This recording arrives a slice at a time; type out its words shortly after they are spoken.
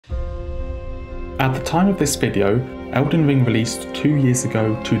At the time of this video, Elden Ring released 2 years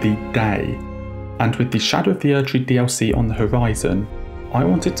ago to the day, and with the Shadow of the Erdtree DLC on the horizon, I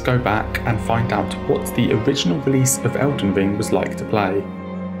wanted to go back and find out what the original release of Elden Ring was like to play.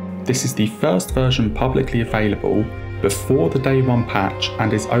 This is the first version publicly available before the day one patch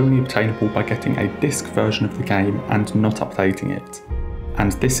and is only obtainable by getting a disc version of the game and not updating it.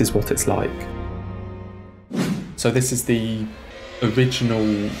 And this is what it's like. So this is the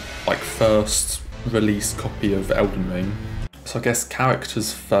original, first release copy of Elden Ring. So I guess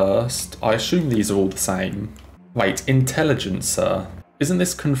characters first. I assume these are all the same. Wait, Intelligencer. Isn't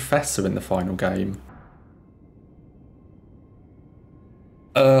this Confessor in the final game?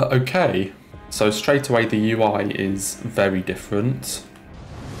 Okay. So straight away the UI is very different.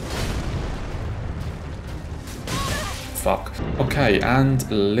 Fuck. Okay, and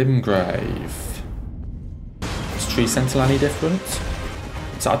Limgrave. Is Tree Sentinel any different?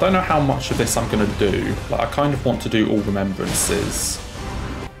 So I don't know how much of this I'm going to do. I kind of want to do all remembrances.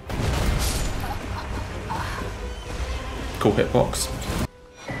 Cool hitbox.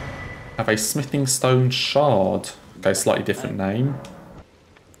 Have a Smithing Stone Shard. Okay, slightly different name.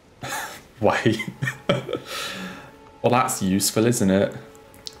 Wait. Well, that's useful, isn't it?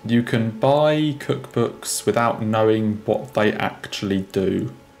 You can buy cookbooks without knowing what they actually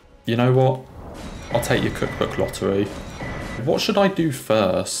do. You know what? I'll take your cookbook lottery. What should I do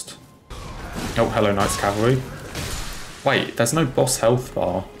first? Oh, hello, Knights Cavalry. Wait, there's no boss health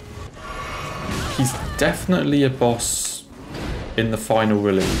bar. He's definitely a boss in the final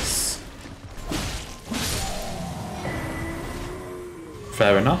release.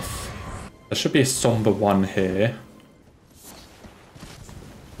 Fair enough. There should be a somber one here.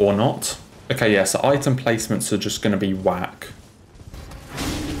 Or not. Okay, yeah, so item placements are just going to be whack.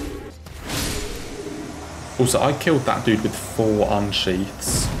 Also, I killed that dude with 4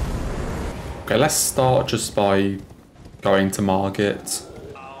 unsheaths. Okay, let's start just by going to Margit.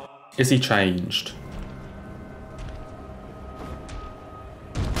 Is he changed?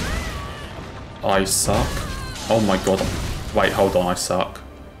 I suck. Oh my god. Wait, hold on, I suck.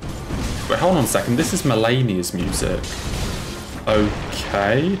 Wait, hold on a second. This is Melania's music.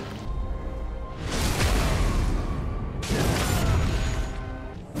 Okay.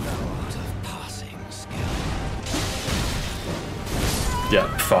 Yeah,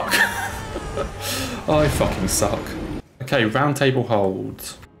 fuck. I fucking suck. Okay, round table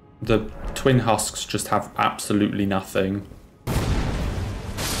hold. The twin husks just have absolutely nothing.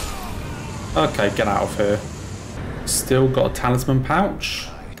 Okay, get out of here. Still got a talisman pouch.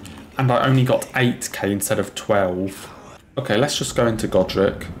 And I only got 8k instead of 12. Okay, let's just go into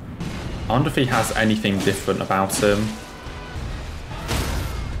Godric. I wonder if he has anything different about him.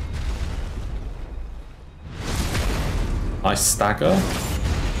 I stagger.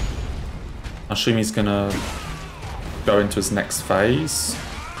 I assume he's gonna go into his next phase.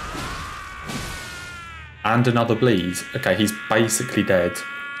 And another bleed. Okay, he's basically dead.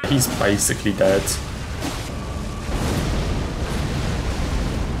 He's basically dead.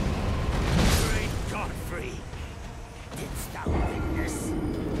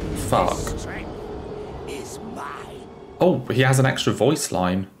 Fuck. Oh, he has an extra voice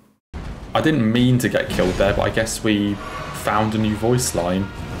line. I didn't mean to get killed there, but I guess we found a new voice line.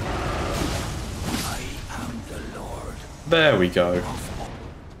 There we go.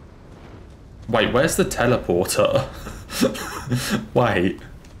 Wait, where's the teleporter? Wait.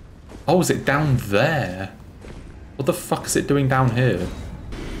 Oh, is it down there? What the fuck is it doing down here?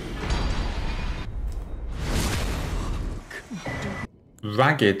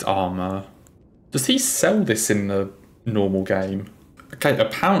 Ragged armor. Does he sell this in the normal game? Okay,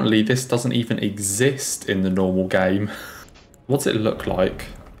 apparently this doesn't even exist in the normal game. What's it look like?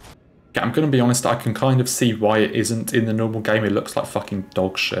 Okay, I'm gonna be honest, I can kind of see why it isn't in the normal game. It looks like fucking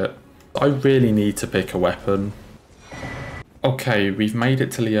dog shit. I really need to pick a weapon. Okay, we've made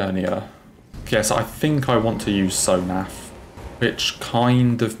it to Liurnia. Yes, I think I want to use Sonaf, which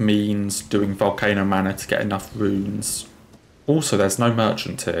kind of means doing Volcano Mana to get enough runes. Also, there's no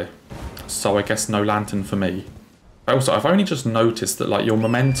merchant here, so I guess no lantern for me. Also, I've only just noticed that your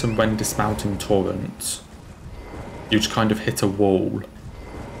momentum when dismounting Torrent, you just kind of hit a wall.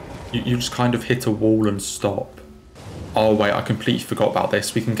 You just kind of hit a wall and stop. Oh wait, I completely forgot about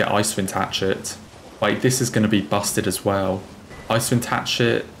this. We can get Icewind Hatchet. Wait, this is going to be busted as well. Icewind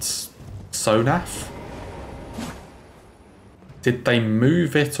Hatchet... Sonaf? Did they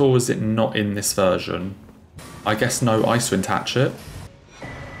move it or is it not in this version? I guess no Icewind Hatchet.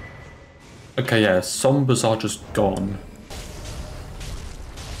 Okay, yeah, Sombers are just gone.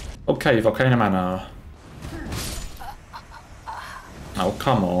 Okay, Volcano Mana. Oh,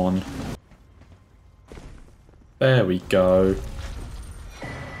 come on. There we go.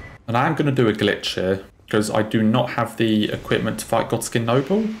 And I'm going to do a glitch here, because I do not have the equipment to fight Godskin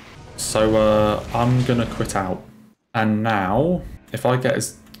Noble. So I'm going to quit out. And now, if I get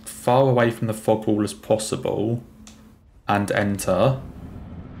as far away from the fog wall as possible and enter,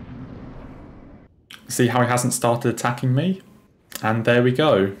 see how he hasn't started attacking me? And there we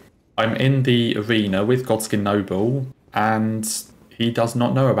go. I'm in the arena with Godskin Noble, and he does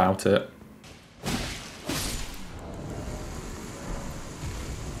not know about it.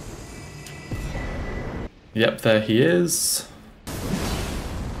 Yep, there he is.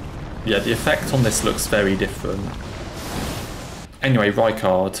 Yeah, the effect on this looks very different. Anyway,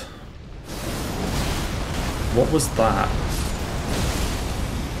 Rykard. What was that?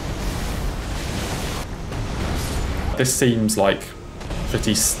 This seems like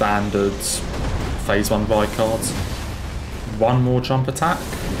pretty standard phase 1 Rykard. One more jump attack.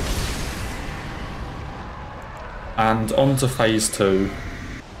 And on to phase 2.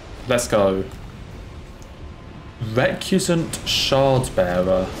 Let's go. Recusant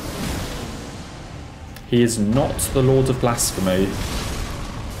Shardbearer. He is not the Lord of Blasphemy.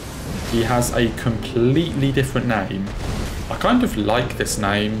 He has a completely different name. I kind of like this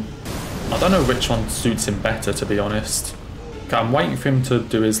name. I don't know which one suits him better, to be honest. Okay, I'm waiting for him to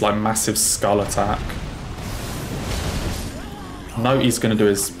do his like massive skull attack. No, he's going to do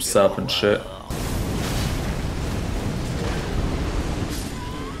his serpent shit.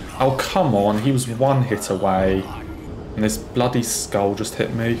 Oh, come on. He was one hit away. And this bloody skull just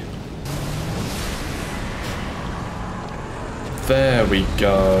hit me. There we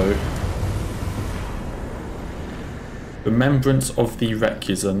go. Remembrance of the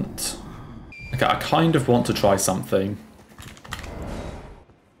Recusant. Okay, I kind of want to try something.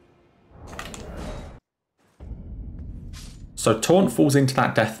 So Taunt falls into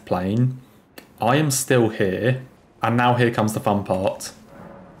that death plane. I am still here. And now here comes the fun part.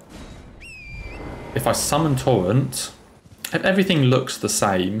 If I summon Torrent, everything looks the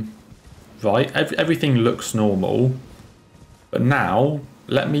same, right? Everything looks normal. But now,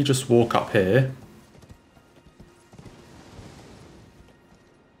 let me just walk up here.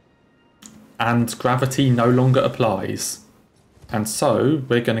 And gravity no longer applies. And so,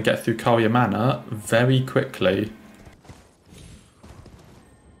 we're going to get through Karya Manor very quickly.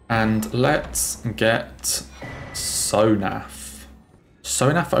 And let's get Sonaf.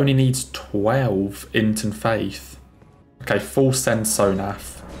 Sonaf only needs 12 Int and Faith. Okay, full send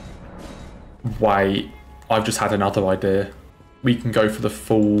Sonaf. Wait, I've just had another idea. We can go for the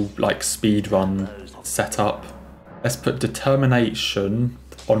full, like, speed run setup. Let's put Determination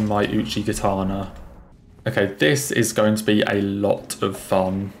on my Uchigatana. Okay, this is going to be a lot of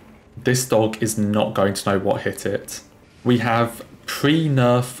fun. This dog is not going to know what hit it. We have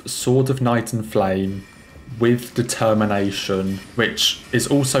pre-nerf Sword of Night and Flame with Determination, which is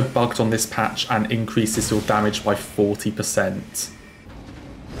also bugged on this patch and increases your damage by 40%.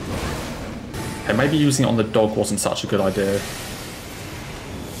 Okay, maybe using it on the dog wasn't such a good idea.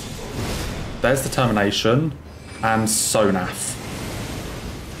 There's Determination and Sonaf.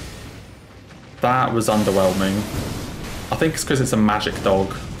 That was underwhelming. I think it's because it's a magic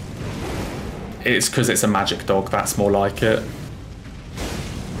dog. It's because it's a magic dog, that's more like it.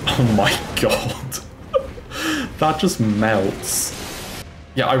 Oh my god. That just melts.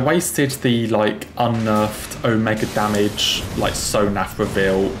 Yeah, I wasted the, like, unnerfed Omega damage, like, Sonaf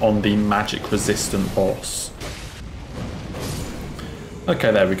reveal on the magic resistant boss.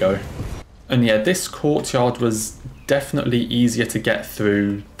 Okay, there we go. And yeah, this courtyard was definitely easier to get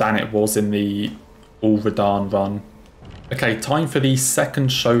through than it was in the Ul'Radan run. Okay, time for the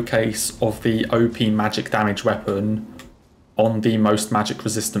second showcase of the OP magic damage weapon on the most magic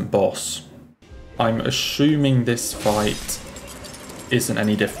resistant boss. I'm assuming this fight isn't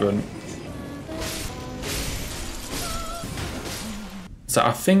any different. So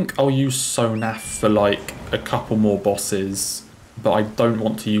I think I'll use Sonaf for like a couple more bosses, but I don't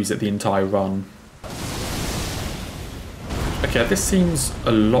want to use it the entire run. Okay, this seems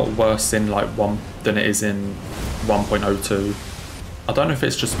a lot worse in like than it is in 1.02. I don't know if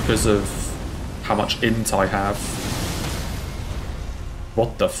it's just because of how much int I have.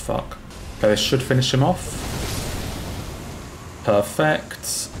 What the fuck? Okay, this should finish him off.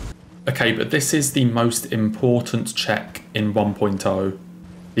 Perfect. Okay, but this is the most important check in 1.0.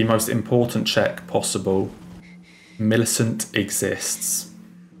 The most important check possible. Millicent exists.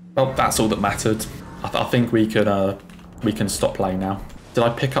 Well, that's all that mattered. I think we can stop playing now. Did I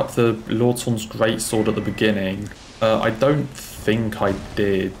pick up the Lordsorn's Greatsword at the beginning? I don't think I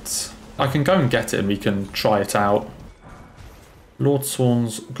did. I can go and get it and we can try it out.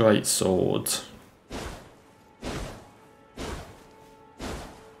 Lordsorn's Greatsword.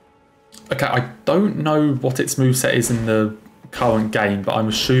 Okay, I don't know what its moveset is in the current game, but I'm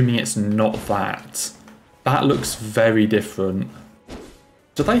assuming it's not that. That looks very different.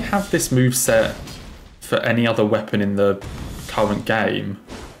 Do they have this moveset for any other weapon in the current game?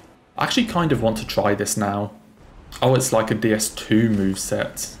 I actually kind of want to try this now. Oh, it's like a DS2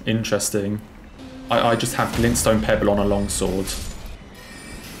 moveset. Interesting. I just have Glintstone Pebble on a longsword.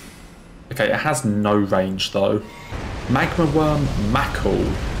 Okay, it has no range though. Magma Worm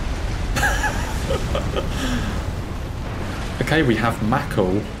Mackle. Okay, we have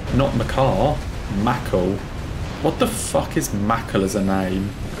Mackle, not Macar. Mackle. What the fuck is Mackle as a name?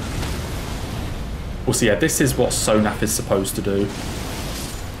 Well, so yeah, this is what Sonaf is supposed to do.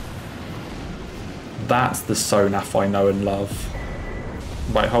 That's the Sonaf I know and love.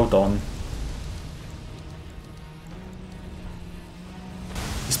 Wait, hold on.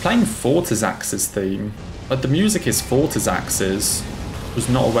 He's playing Fortizax's theme. But the music is Fortizax's. Was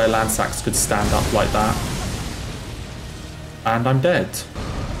not aware Lansax could stand up like that. And I'm dead.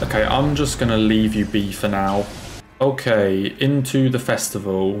 Okay, I'm just gonna leave you be for now. Okay, into the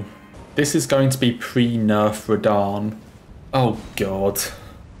festival. This is going to be pre-nerf Radahn. Oh god.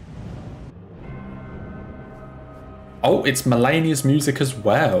 Oh, it's Melania's music as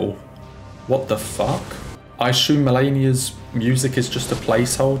well. What the fuck? I assume Melania's music is just a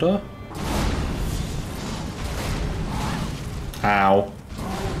placeholder? Ow.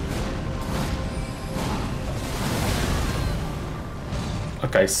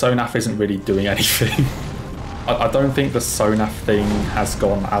 Okay, Sonaf isn't really doing anything. I don't think the Sonaf thing has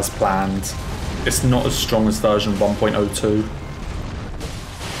gone as planned. It's not as strong as version 1.02.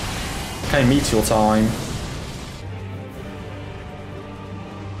 Okay, Meteor time.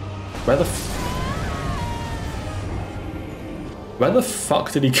 Where the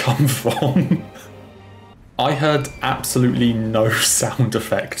fuck did he come from? I heard absolutely no sound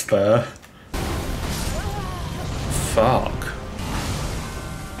effect there. Fuck.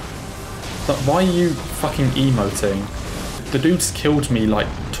 But why are you fucking emoting? The dude's killed me like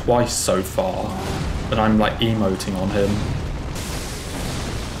twice so far, and I'm like emoting on him.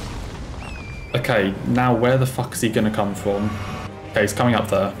 Okay, now where the fuck is he gonna come from? Okay, he's coming up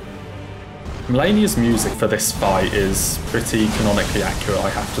there. Melania's music for this fight is pretty canonically accurate, I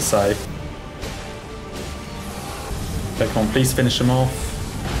have to say. Okay, come on, please finish him off.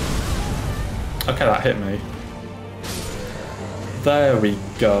 Okay, that hit me. There we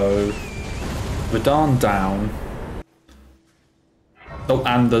go. Radahn down. Oh,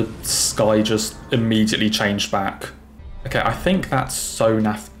 and the sky just immediately changed back. Okay, I think that's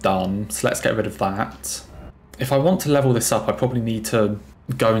Sonaf done, so let's get rid of that. If I want to level this up, I probably need to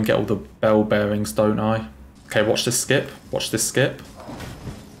go and get all the bell bearings, don't I? Okay, watch this skip. Watch this skip.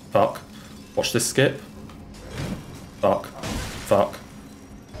 Fuck. Watch this skip. Fuck. Fuck.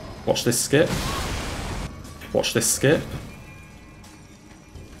 Watch this skip. Watch this skip.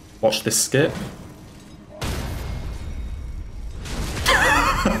 Watch this skip.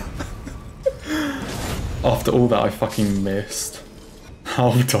 After all that I fucking missed.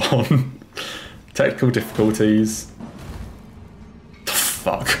 Hold on. Technical difficulties. The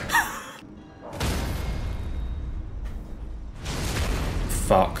fuck.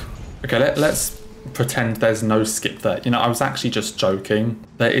 Fuck. Okay, let's pretend there's no skip there. You know, I was actually just joking.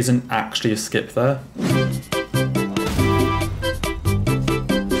 There isn't actually a skip there.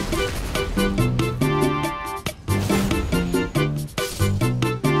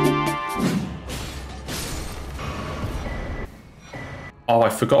 Oh, I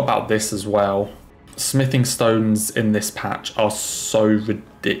forgot about this as well. Smithing stones in this patch are so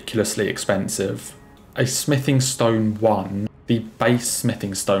ridiculously expensive. A smithing stone 1, the base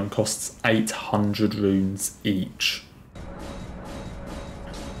smithing stone costs 800 runes each.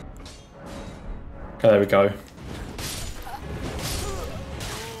 Okay, there we go.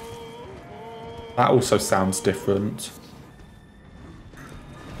 That also sounds different.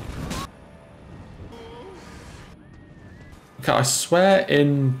 Okay, I swear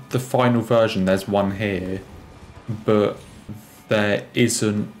in the final version there's one here, but there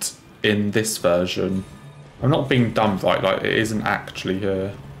isn't in this version. I'm not being dumb, right? Like, it isn't actually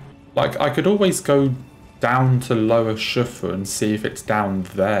here. Like, I could always go down to Lower Shufra and see if it's down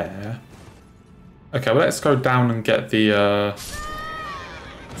there. Okay, well, let's go down and get the,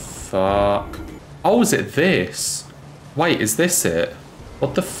 Fuck. Oh, is it this? Wait, is this it?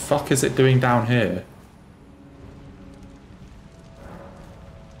 What the fuck is it doing down here?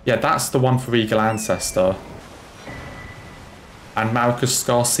 Yeah, that's the one for Eagle Ancestor. And Malchus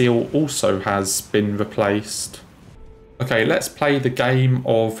Scar Seal also has been replaced. Okay, let's play the game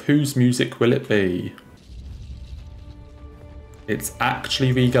of whose music will it be? It's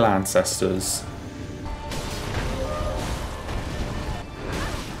actually Regal Ancestors.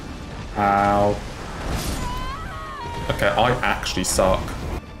 Ow. Okay, I actually suck.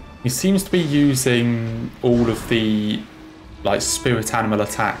 He seems to be using all of the like spirit animal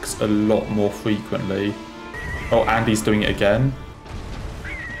attacks a lot more frequently. Oh, and he's doing it again.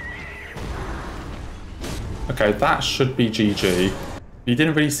 Okay, that should be GG. He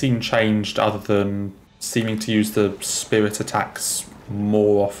didn't really seem changed other than seeming to use the spirit attacks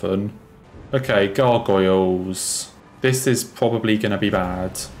more often. Okay, gargoyles. This is probably going to be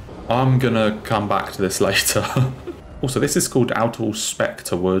bad. I'm going to come back to this later. Also, this is called Outer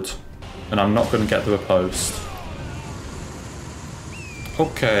Spectre Wood, and I'm not going to get the riposte.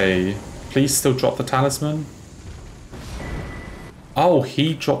 Okay, please still drop the talisman. Oh,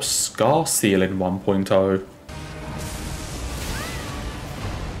 he dropped Scar Seal in 1.0.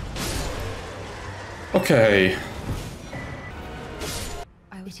 Okay.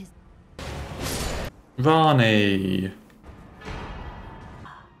 Rani.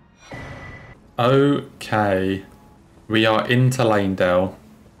 Okay. We are into Lanedale.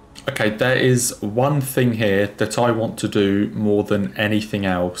 Okay, there is one thing here that I want to do more than anything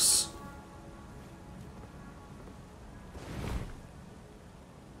else.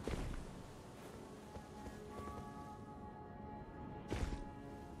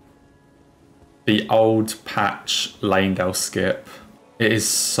 The old patch Lanedale skip. It is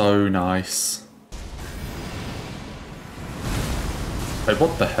so nice. Wait,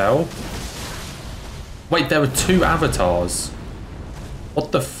 what the hell? Wait, there were two avatars.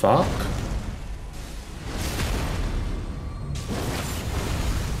 What the fuck?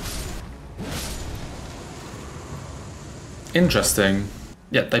 Interesting.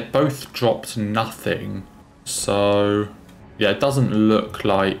 Yeah, they both dropped nothing. So, yeah, it doesn't look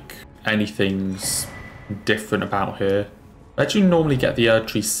like anything's different about here. Where do you normally get the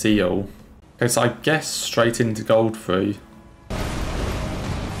Erdtree Seal? Okay, so I guess straight into Godfrey.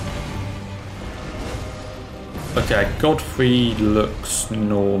 Okay, Godfrey looks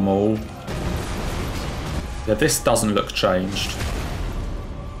normal. Yeah, this doesn't look changed.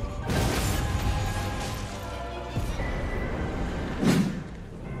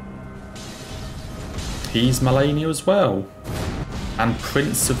 He's Malenia as well. And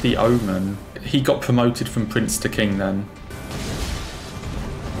Prince of the Omen. He got promoted from Prince to King then.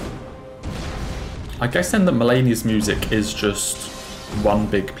 I guess then that Malenia's music is just one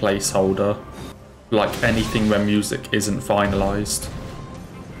big placeholder. Like anything where music isn't finalised.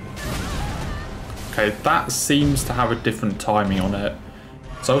 Okay, that seems to have a different timing on it.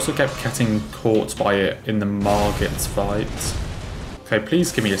 So I also kept getting caught by it in the Margit's fight. Okay,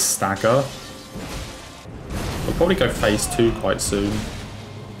 please give me a stagger. We'll probably go phase 2 quite soon.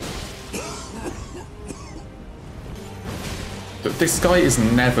 But this guy is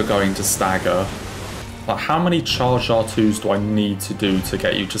never going to stagger. Like, how many charge R2s do I need to do to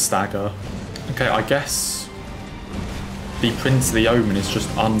get you to stagger? Okay, I guess the Prince of the Omen is just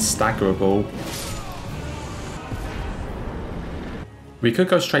unstaggerable. We could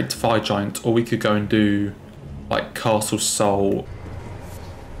go straight to Fire Giant, or we could go and do, like, Castle Soul.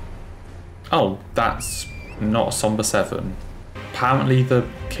 Oh, that's not a Somber 7. Apparently the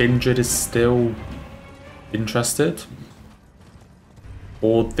Kindred is still interested.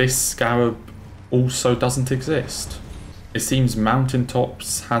 Or this Scarab also doesn't exist. It seems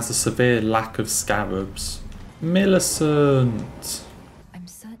Mountaintops has a severe lack of scarabs. Millicent! I'm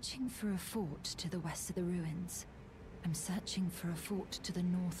searching for a fort to the west of the ruins. I'm searching for a fort to the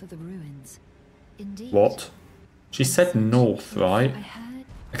north of the ruins. Indeed. What? She said north, right?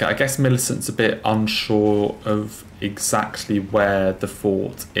 Okay, I guess Millicent's a bit unsure of exactly where the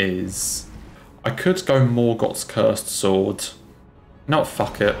fort is. I could go Morgoth's Cursed Sword. No,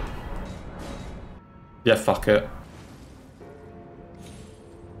 fuck it. Yeah, fuck it.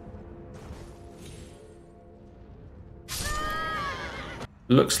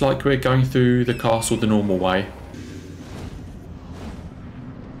 Looks like we're going through the castle the normal way.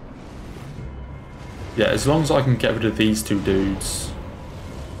 Yeah, as long as I can get rid of these two dudes.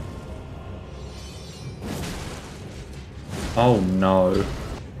 Oh no.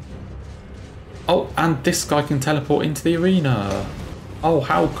 Oh, and this guy can teleport into the arena. Oh,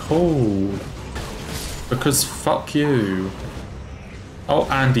 how cool. Because fuck you. Oh,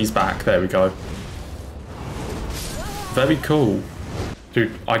 and he's back. There we go. Very cool.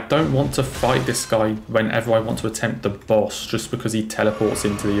 Dude, I don't want to fight this guy whenever I want to attempt the boss just because he teleports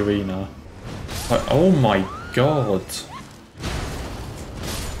into the arena. Like, oh my god.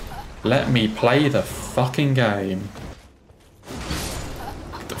 Let me play the fucking game.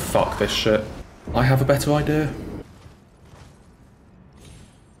 Fuck this shit. I have a better idea.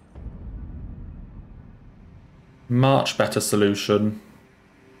 Much better solution.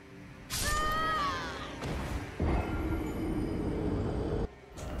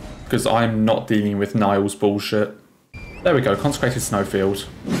 Because I'm not dealing with Niall's bullshit. There we go, Consecrated Snowfield.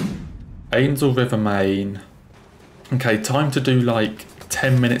 Angel River Main. Okay, time to do like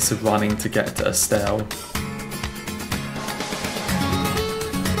 10 minutes of running to get to Estelle.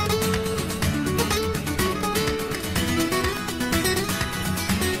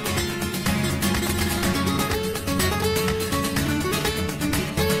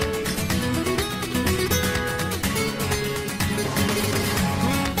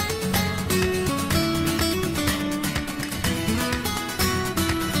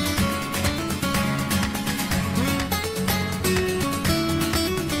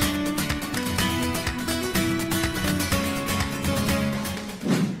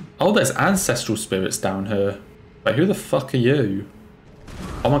 Oh, there's ancestral spirits down here. Wait, who the fuck are you?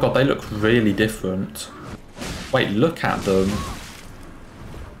 Oh my god, they look really different. Wait, look at them.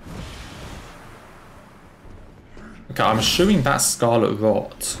 Okay, I'm assuming that's Scarlet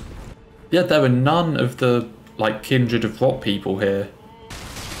Rot. Yeah, there are none of the, like, Kindred of Rot people here.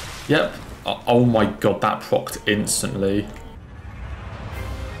 Yep. Oh my god, that procced instantly.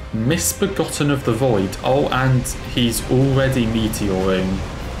 Misbegotten of the Void. Oh, and he's already meteoring.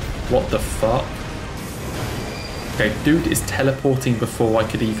 What the fuck? Okay, dude is teleporting before I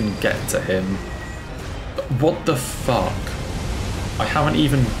could even get to him. What the fuck? I haven't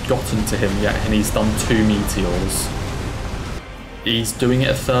even gotten to him yet and he's done 2 meteors. He's doing it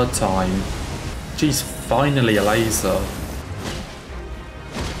a 3rd time. Jeez, finally a laser.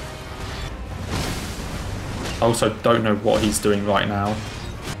 I also don't know what he's doing right now.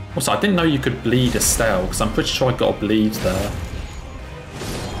 Also, I didn't know you could bleed Estelle, because I'm pretty sure I got a bleed there.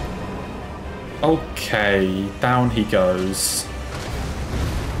 Okay, down he goes.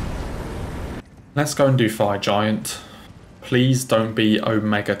 Let's go and do Fire Giant. Please don't be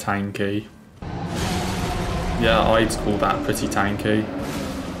Omega tanky. Yeah, I'd call that pretty tanky.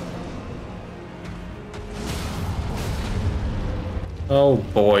 Oh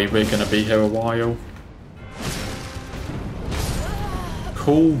boy, we're gonna be here a while.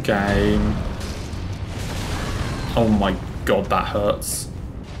 Cool game. Oh my god, that hurts.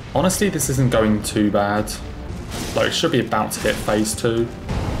 Honestly, this isn't going too bad. Like, it should be about to hit phase 2.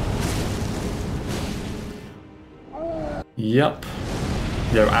 Yep.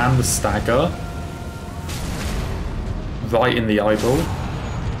 Yo, and the stagger. Right in the eyeball.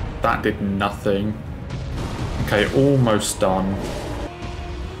 That did nothing. Okay, almost done.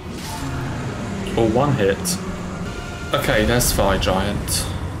 Or 1 hit. Okay, there's Fire Giant.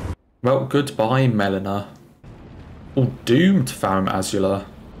 Well, goodbye, Melina. Oh, doomed Farum Azula.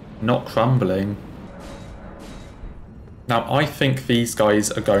 Not crumbling. Now, I think these guys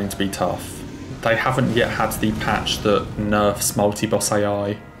are going to be tough. They haven't yet had the patch that nerfs multi-boss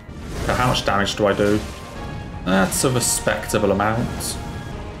AI. So how much damage do I do? That's a respectable amount.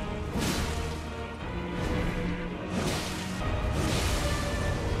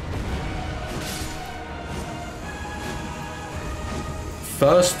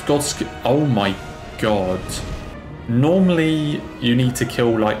 First God skill. Oh my god. Normally, you need to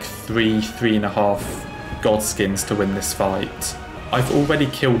kill like 3.5 God skins to win this fight. I've already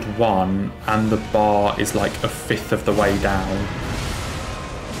killed 1, and the bar is like 1/5 of the way down.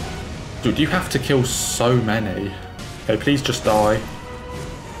 Dude, you have to kill so many. Okay, please just die.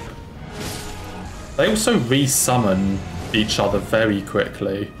 They also resummon each other very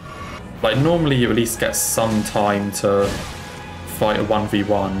quickly. Like, normally you at least get some time to fight a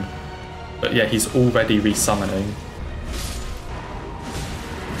 1v1. But yeah, he's already resummoning.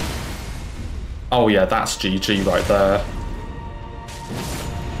 Oh yeah, that's GG right there.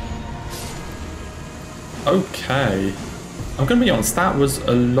 Okay. I'm gonna be honest, that was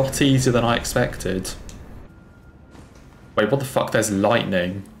a lot easier than I expected. Wait, what the fuck? There's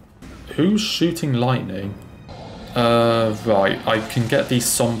lightning. Who's shooting lightning? Right, I can get the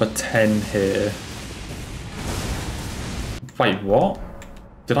Somber 10 here. Wait, what?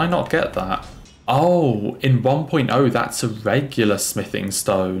 Did I not get that? Oh, in 1.0, that's a regular smithing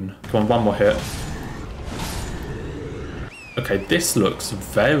stone. Come on, 1 more hit. Okay, this looks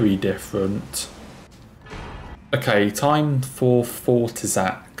very different. Okay, time for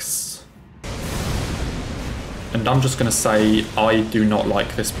Fortizax. And I'm just gonna say, I do not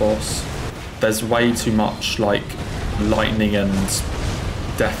like this boss. There's way too much, like, lightning and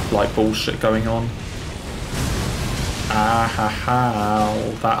death-like bullshit going on. Ah ha ha,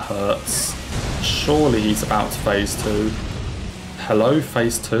 that hurts. Surely he's about to phase 2. Hello,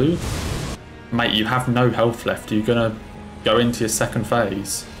 phase 2? Mate, you have no health left. Are you gonna go into your second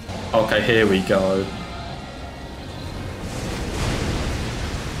phase? Okay, here we go.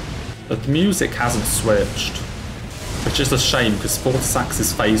 But the music hasn't switched. Which is a shame, because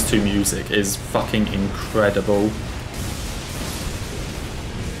Fortisax's Phase 2 music is fucking incredible.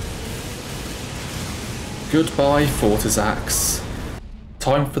 Goodbye, Fortisax.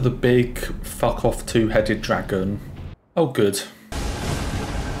 Time for the big fuck-off two-headed dragon. Oh, good.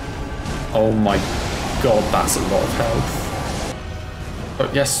 Oh my god, that's a lot of health.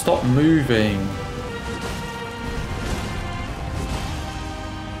 But yes, stop moving.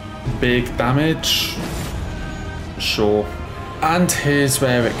 Big damage. Sure. And here's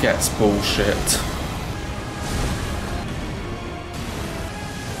where it gets bullshit.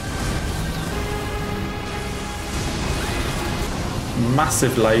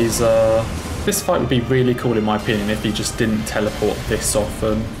 Massive laser. This fight would be really cool in my opinion if he just didn't teleport this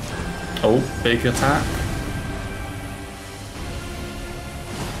often. Oh, big attack.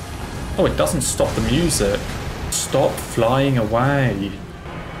 Oh, it doesn't stop the music. Stop flying away.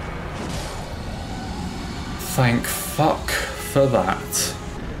 Thank fuck for that.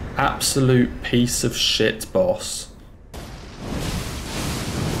 Absolute piece of shit, boss.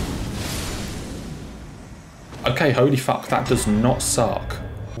 Okay, holy fuck, that does not suck.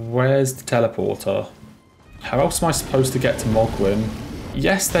 Where's the teleporter? How else am I supposed to get to Mogwin?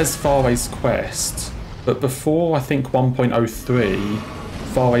 Yes, there's Fare's Quest, but before I think 1.03,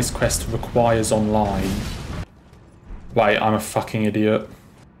 Fare's Quest requires online. Wait, I'm a fucking idiot.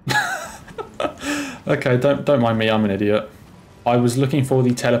 Okay, don't mind me, I'm an idiot. I was looking for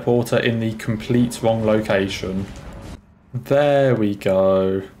the teleporter in the complete wrong location. There we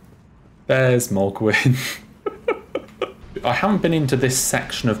go. There's Mogwin. I haven't been into this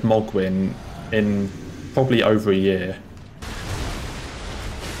section of Mogwin in probably over a year.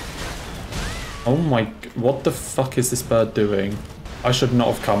 Oh my... what the fuck is this bird doing? I should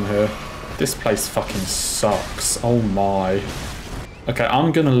not have come here. This place fucking sucks. Oh my. Okay,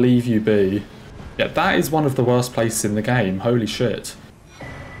 I'm gonna leave you be. Yeah, that is one of the worst places in the game. Holy shit.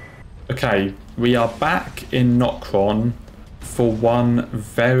 Okay, we are back in Nokron for one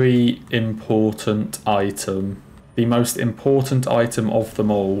very important item. The most important item of them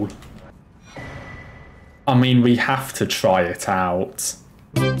all. I mean, we have to try it out.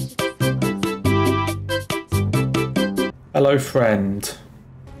 Hello, friend.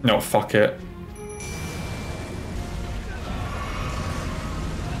 No, fuck it.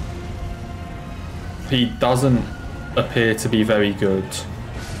 He doesn't appear to be very good.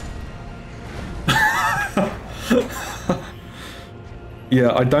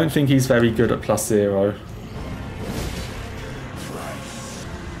 Yeah, I don't think he's very good at +0.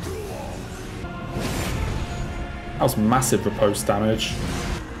 That was massive riposte damage.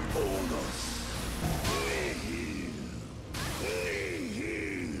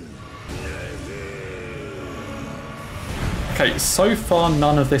 Okay, so far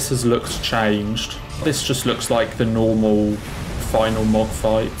none of this has looked changed. This just looks like the normal final Mog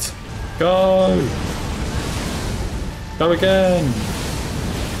fight. Go! Go again!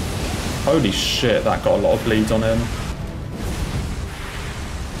 Holy shit, that got a lot of bleed on him.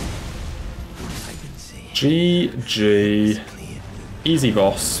 GG. Easy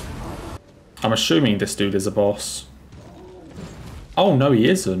boss. I'm assuming this dude is a boss. Oh no, he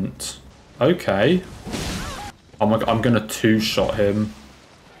isn't. Okay. I'm gonna 2-shot him.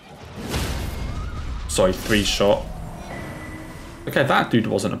 Sorry, 3-shot. Okay, that dude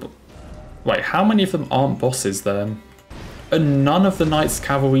wasn't a boss. Wait, how many of them aren't bosses then? And none of the Knights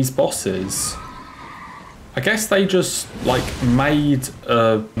Cavalry's bosses. I guess they just, like, made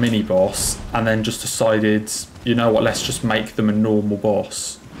a mini-boss and then just decided, you know what, let's just make them a normal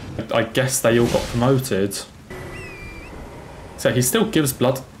boss. I guess they all got promoted. So he still gives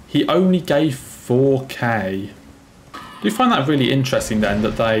blood. He only gave 4k. Do you find that really interesting then,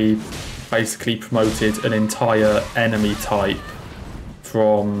 that they basically promoted an entire enemy type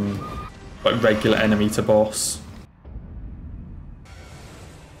from, like, regular enemy to boss?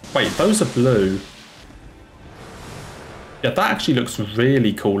 Wait, those are blue. Yeah, that actually looks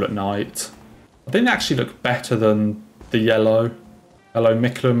really cool at night. I think they actually look better than the yellow. Hello,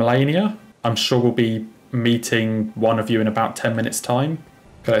 Mikla and Melania. I'm sure we'll be meeting one of you in about 10 minutes time.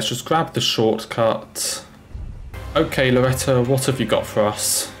 Okay, let's just grab the shortcut. Okay, Loretta, what have you got for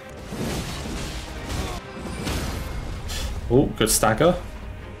us? Oh, good stagger.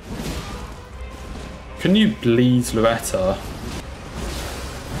 Can you bleed Loretta?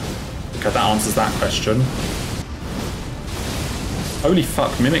 Okay, that answers that question. Holy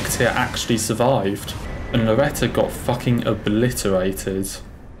fuck, Mimic Tear actually survived. And Loretta got fucking obliterated.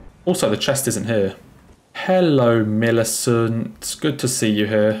 Also, the chest isn't here. Hello, Millicent. Good to see you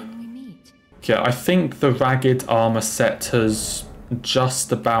here. Yeah, I think the ragged armor set has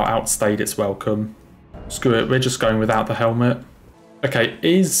just about outstayed its welcome. Screw it, we're just going without the helmet. Okay,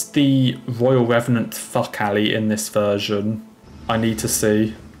 is the Royal Revenant fuck alley in this version? I need to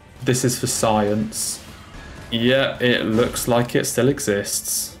see. This is for science. Yeah, it looks like it still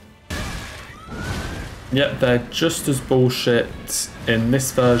exists. Yep, they're just as bullshit in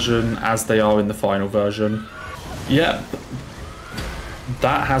this version as they are in the final version. Yep,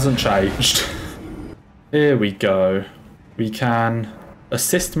 that hasn't changed. Here we go. We can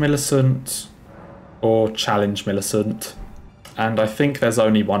assist Millicent or challenge Millicent. And I think there's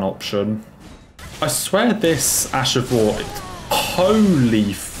only one option. I swear this Ash of War...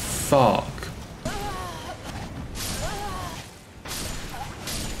 Holy fuck.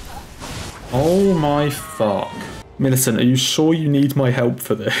 Oh my fuck. Millicent, are you sure you need my help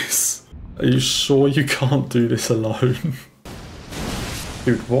for this? Are you sure you can't do this alone?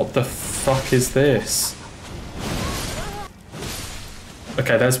 Dude, what the fuck is this?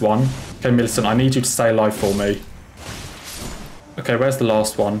 Okay, there's one. Okay, Millicent, I need you to stay alive for me. Okay, where's the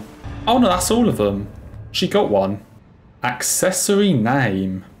last one? Oh no, that's all of them. She got one. Accessory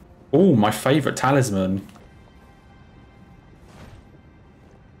name. Oh, my favourite talisman.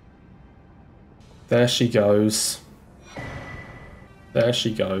 There she goes. There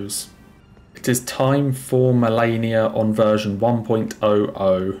she goes. It is time for Melania on version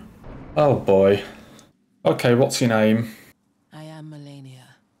 1.00. Oh boy. Okay, what's your name? I am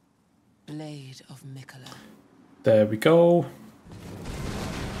Melania, Blade of Mikola. There we go.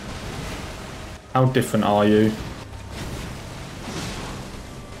 How different are you?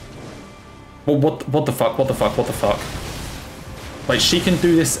 Well, what the fuck? What the fuck? What the fuck? Wait, she can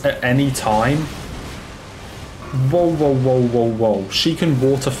do this at any time? Whoa, whoa, whoa, whoa, whoa. She can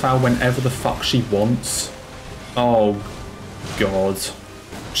waterfowl whenever the fuck she wants? Oh, God.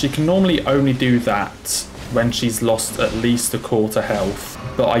 She can normally only do that when she's lost at least a quarter health.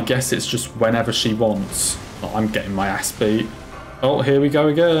 But I guess it's just whenever she wants. Oh, I'm getting my ass beat. Oh, here we go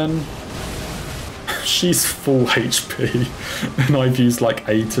again. She's full HP, and I've used like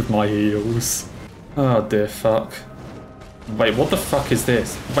 8 of my heals. Oh dear fuck. Wait, what the fuck is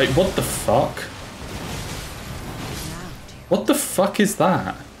this? Wait, what the fuck? What the fuck is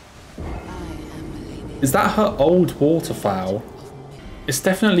that? Is that her old waterfowl? It's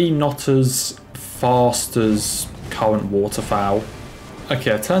definitely not as fast as current waterfowl.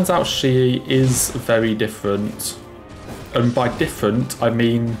 Okay, it turns out she is very different. And by different, I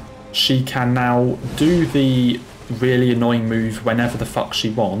mean she can now do the really annoying move whenever the fuck she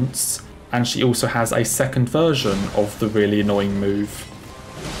wants, and she also has a second version of the really annoying move.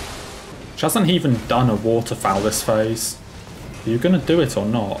 She hasn't even done a waterfowl this phase. Are you gonna do it or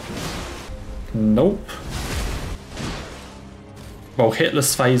not? Nope. Well,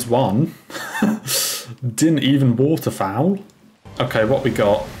 Hitler's phase 1 didn't even waterfowl. Okay, what we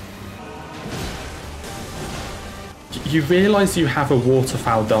got? You realise you have a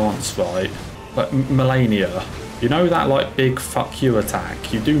waterfowl dance, right? Like, Melania, you know that, like, big fuck you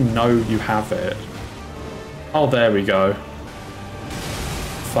attack? You do know you have it. Oh, there we go.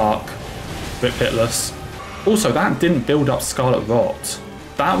 Fuck. Bit pitless. Also, that didn't build up Scarlet Rot.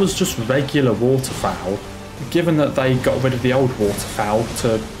 That was just regular waterfowl. Given that they got rid of the old waterfowl,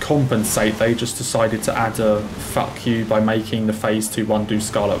 to compensate, they just decided to add a fuck you by making the phase 2 one do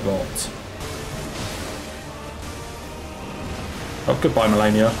Scarlet Rot. Oh, goodbye,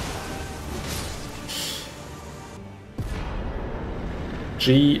 Melania.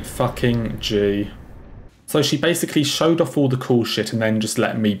 G fucking G. So she basically showed off all the cool shit and then just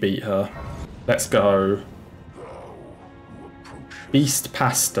let me beat her. Let's go. Beast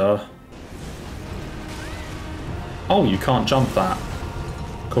Pasta. Oh, you can't jump that.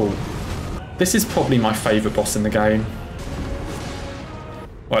 Cool. This is probably my favourite boss in the game.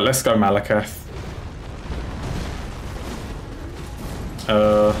 Right, let's go Malekith.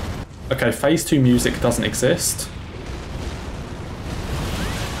 Okay, phase 2 music doesn't exist.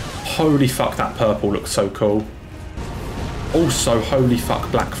 Holy fuck, that purple looks so cool. Also, holy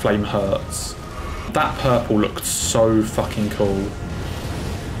fuck, Black Flame hurts. That purple looked so fucking cool.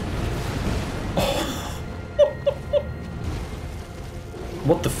 Oh.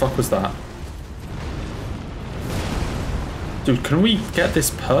 What the fuck was that? Dude, can we get this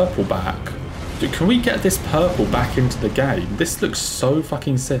purple back? Dude, can we get this purple back into the game? This looks so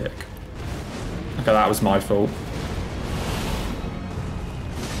fucking sick. Okay, that was my fault.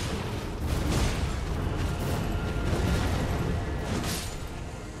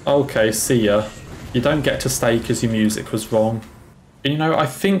 Okay, see ya. You don't get to stay because your music was wrong. You know, I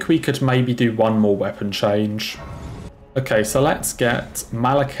think we could maybe do one more weapon change. Okay, so let's get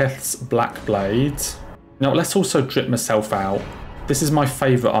Malekith's Black Blade. Now, let's also drip myself out. This is my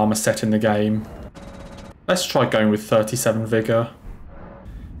favourite armour set in the game. Let's try going with 37 Vigour.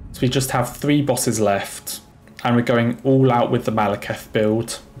 So we just have 3 bosses left, and we're going all out with the Malekith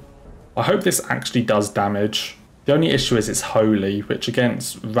build. I hope this actually does damage. The only issue is it's holy, which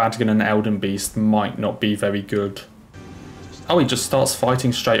against Radagon and Elden Beast might not be very good. Oh, he just starts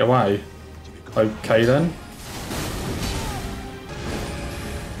fighting straight away. Okay then.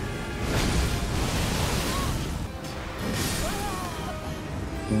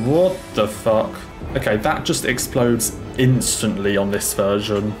 What the fuck? Okay, that just explodes instantly on this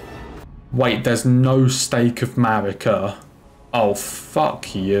version. Wait, there's no stake of Marika. Oh,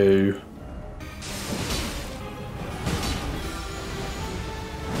 fuck you.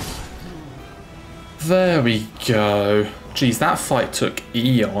 There we go. Jeez, that fight took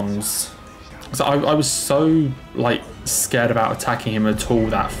eons. So I was so, like, scared about attacking him at all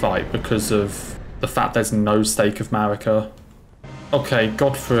that fight because of the fact there's no stake of Marika. Okay,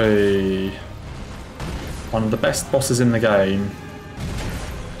 Godfrey. One of the best bosses in the game.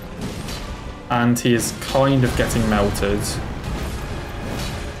 And he is kind of getting melted.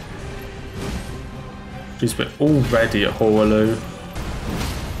 Jeez, we're already at Horaloo.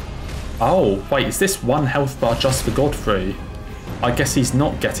 Oh, wait, is this 1 health bar just for Godfrey? I guess he's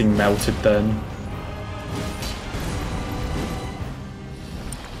not getting melted then.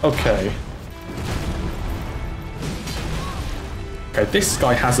 Okay. Okay, this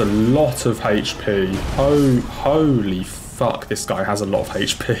guy has a lot of HP. Holy fuck, this guy has a lot of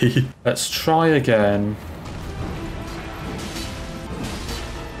HP. Let's try again.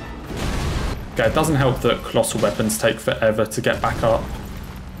 Okay, it doesn't help that colossal weapons take forever to get back up.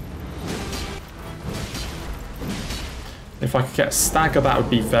 If I could get a stagger, that would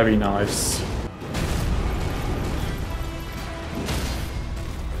be very nice.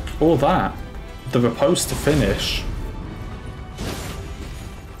 Or that. The repose to finish.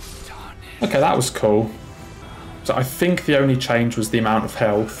 Okay, that was cool. So I think the only change was the amount of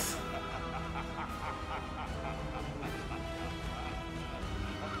health.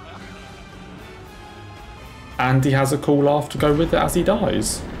 And he has a cool laugh to go with it as he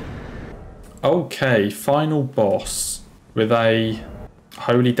dies. Okay, final boss. With a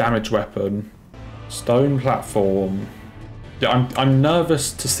holy damage weapon. Stone platform. Yeah, I'm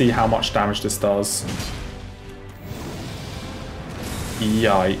nervous to see how much damage this does.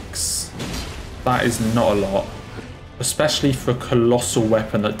 Yikes. That is not a lot. Especially for a colossal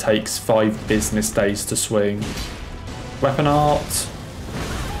weapon that takes 5 business days to swing. Weapon art.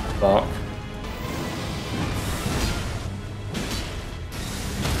 Fuck.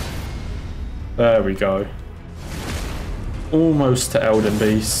 There we go. Almost to Elden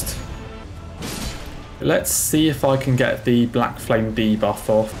Beast. Let's see if I can get the Black Flame debuff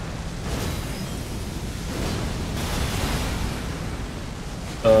off.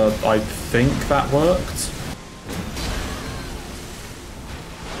 I think that worked.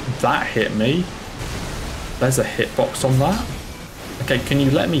 That hit me. There's a hitbox on that. Okay, can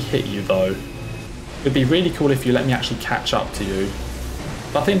you let me hit you though? It'd be really cool if you let me actually catch up to you.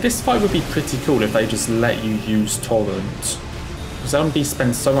 But I think this fight would be pretty cool if they just let you use Torrent. Because Elden Beast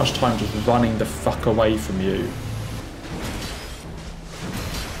spends so much time just running the fuck away from you.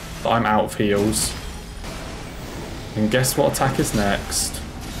 But I'm out of heals. And guess what attack is next?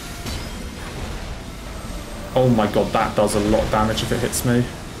 Oh my god, that does a lot of damage if it hits me.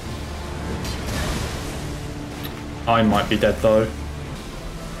 I might be dead though.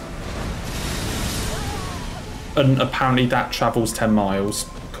 And apparently that travels 10 miles.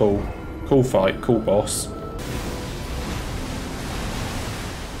 Cool. Cool fight, cool boss.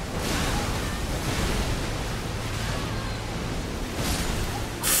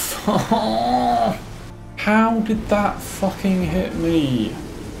 How did that fucking hit me?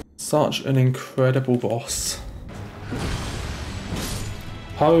 Such an incredible boss.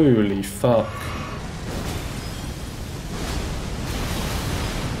 Holy fuck.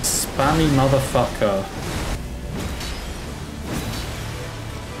 Spammy motherfucker.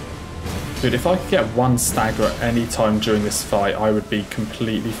 Dude, if I could get 1 stagger at any time during this fight, I would be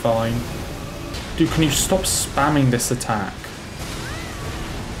completely fine. Dude, can you stop spamming this attack?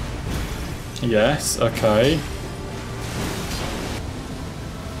 Yes, okay.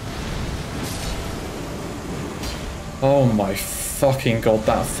 Oh my fucking god,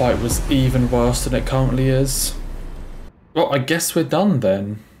 that fight was even worse than it currently is. Well, I guess we're done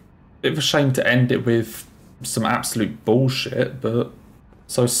then. Bit of a shame to end it with some absolute bullshit, but...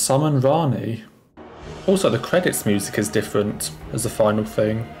 So summon Rani. Also, the credits music is different as a final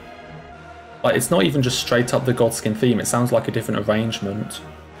thing. Like, it's not even just straight up the Godskin theme, it sounds like a different arrangement.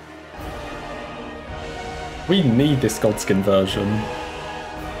 We need this Godskin version.